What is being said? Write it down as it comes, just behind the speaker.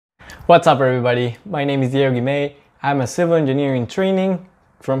What's up everybody? My name is Eligibility. I'm a civil engineer in training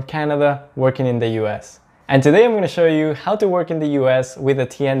from Canada working in the US. And today I'm going to show you how to work in the US with a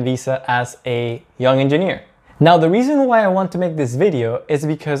TN visa as a young engineer. Now the reason why I want to make this video is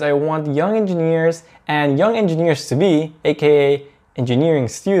because I want young engineers and young engineers to be, aka engineering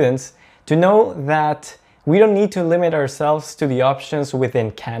students, to know that we don't need to limit ourselves to the options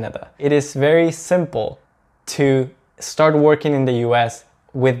within Canada. It is very simple to start working in the US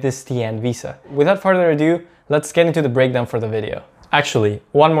with this TN visa. Without further ado, let's get into the breakdown for the video. Actually,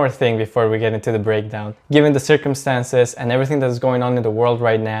 one more thing before we get into the breakdown. Given the circumstances and everything that's going on in the world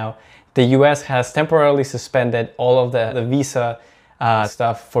right now, the US has temporarily suspended all of the visa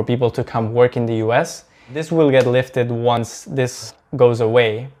stuff for people to come work in the US. This will get lifted once this goes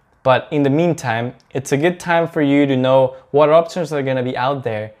away. But in the meantime, it's a good time for you to know what options are going to be out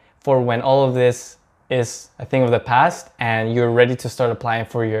there for when all of this is a thing of the past and you're ready to start applying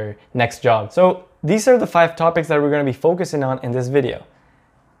for your next job. So these are the 5 topics that we're going to be focusing on in this video.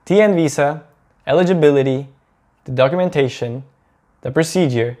 TN visa, eligibility, the documentation, the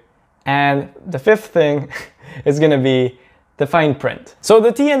procedure, and the 5th thing is going to be the fine print. So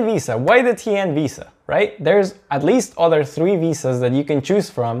the TN visa, why the TN visa, right? There's at least other 3 visas that you can choose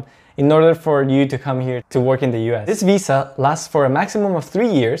from in order for you to come here to work in the US. This visa lasts for a maximum of 3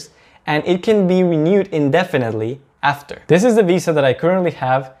 years and it can be renewed indefinitely after. This is the visa that I currently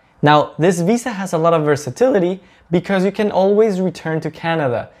have. Now, this visa has a lot of versatility because you can always return to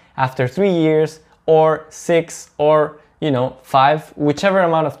Canada after 3 years or 6 or 5, whichever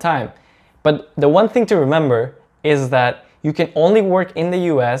amount of time. But the one thing to remember is that you can only work in the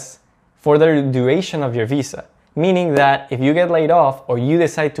US for the duration of your visa, meaning that if you get laid off or you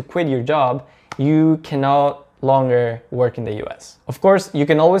decide to quit your job, you cannot longer work in the US. Of course, you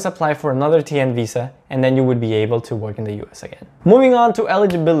can always apply for another TN visa and then you would be able to work in the US again. Moving on to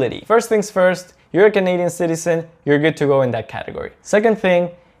eligibility. First things first, you're a Canadian citizen, you're good to go in that category. Second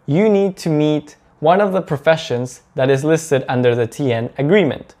thing, you need to meet one of the professions that is listed under the TN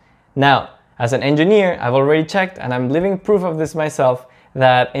agreement. Now, as an engineer, I've already checked and I'm living proof of this myself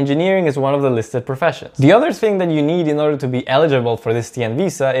that engineering is one of the listed professions. The other thing that you need in order to be eligible for this TN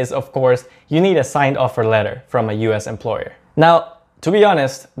visa is, of course, you need a signed offer letter from a US employer. Now, to be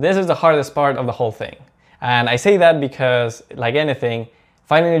honest, this is the hardest part of the whole thing. And I say that because, like anything,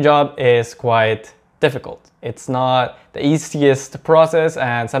 finding a job is quite difficult. It's not the easiest process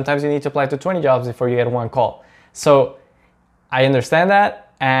and sometimes you need to apply to 20 jobs before you get one call. So I understand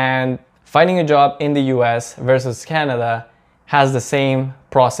that, and finding a job in the US versus Canada has the same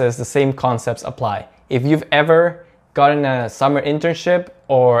process, the same concepts apply. If you've ever gotten a summer internship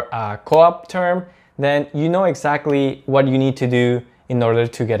or a co-op term, then you know exactly what you need to do in order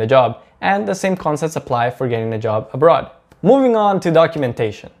to get a job. And the same concepts apply for getting a job abroad. Moving on to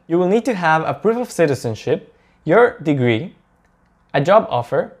documentation. You will need to have a proof of citizenship, your degree, a job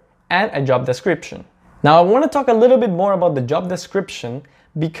offer, and a job description. Now I want to talk a little bit more about the job description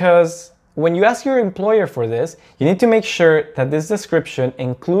because when you ask your employer for this, you need to make sure that this description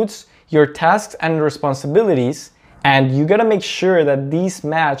includes your tasks and responsibilities, and you gotta make sure that these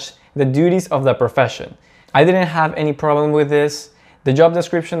match the duties of the profession. I didn't have any problem with this. The job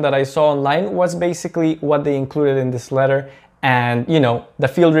description that I saw online was basically what they included in this letter, and the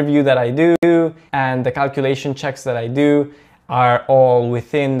field review that I do and the calculation checks that I do are all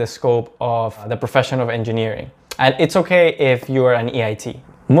within the scope of the profession of engineering. And it's okay if you're an EIT.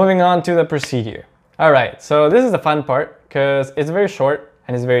 Moving on to the procedure. All right, so this is the fun part because it's very short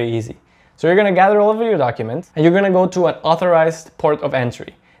and it's very easy. So you're gonna gather all of your documents and you're gonna go to an authorized port of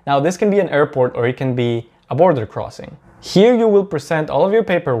entry. Now this can be an airport or it can be a border crossing. Here you will present all of your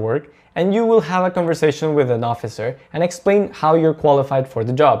paperwork and you will have a conversation with an officer and explain how you're qualified for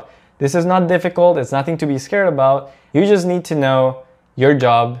the job. This is not difficult, it's nothing to be scared about. You just need to know your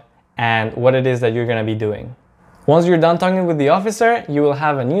job and what it is that you're gonna be doing. Once you're done talking with the officer, you will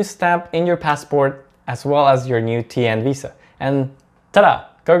have a new stamp in your passport as well as your new TN visa. And ta-da!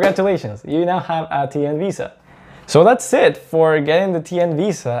 Congratulations! You now have a TN visa. So that's it for getting the TN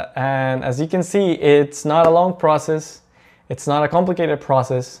visa, and as you can see, it's not a long process, it's not a complicated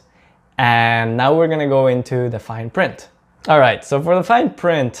process, and now we're gonna go into the fine print. Alright, so for the fine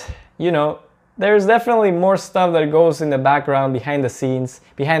print, there's definitely more stuff that goes in the background, behind the scenes,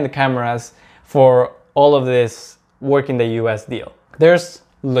 behind the cameras for all of this work in the US deal. There's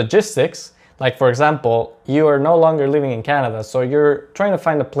logistics, like for example, you are no longer living in Canada, so you're trying to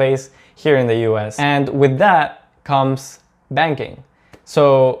find a place here in the US. And with that comes banking.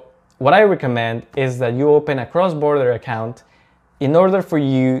 So what I recommend is that you open a cross-border account in order for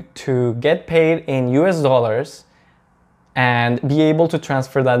you to get paid in US dollars and be able to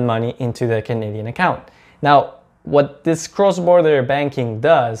transfer that money into the Canadian account. Now, what this cross-border banking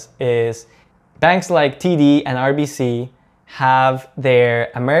does is banks like TD and RBC have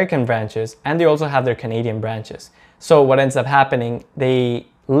their American branches and they also have their Canadian branches. So what ends up happening, they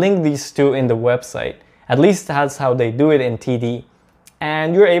link these two in the website. At least that's how they do it in TD.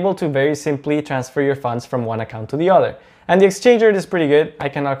 And you're able to very simply transfer your funds from one account to the other. And the exchange rate is pretty good. I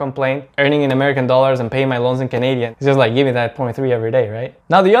cannot complain. Earning in American dollars and paying my loans in Canadian, it's just like give me that 0.3 every day, right?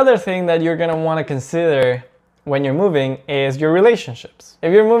 Now, the other thing that you're gonna wanna consider when you're moving is your relationships.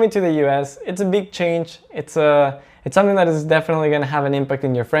 If you're moving to the US, it's a big change. It's something that is definitely gonna have an impact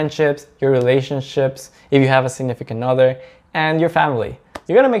in your friendships, your relationships, if you have a significant other, and your family.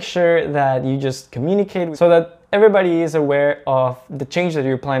 You're gonna make sure that you just communicate so that everybody is aware of the change that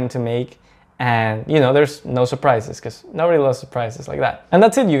you're planning to make, and you know, there's no surprises, because nobody loves surprises like that. And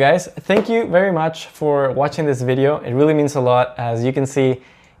that's it, you guys. Thank you very much for watching this video. It really means a lot. As you can see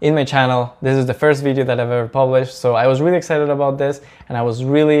in my channel, this is the first video that I've ever published, so I was really excited about this, and I was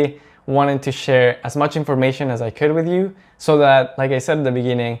really wanting to share as much information as I could with you, so that, like I said at the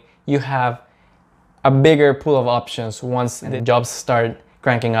beginning, you have a bigger pool of options once the jobs start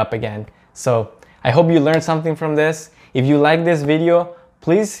cranking up again. So I hope you learned something from this. If you like this video,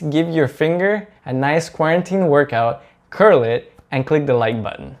 please give your finger a nice quarantine workout, curl it, and click the like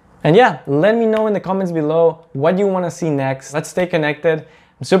button. And yeah, let me know in the comments below what you want to see next. Let's stay connected.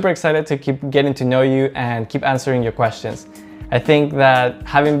 I'm super excited to keep getting to know you and keep answering your questions. I think that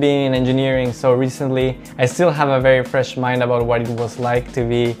having been in engineering so recently, I still have a very fresh mind about what it was like to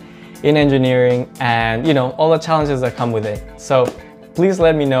be in engineering and, you know, all the challenges that come with it. So please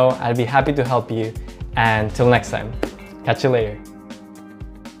let me know. I'll be happy to help you. And till next time, catch you later.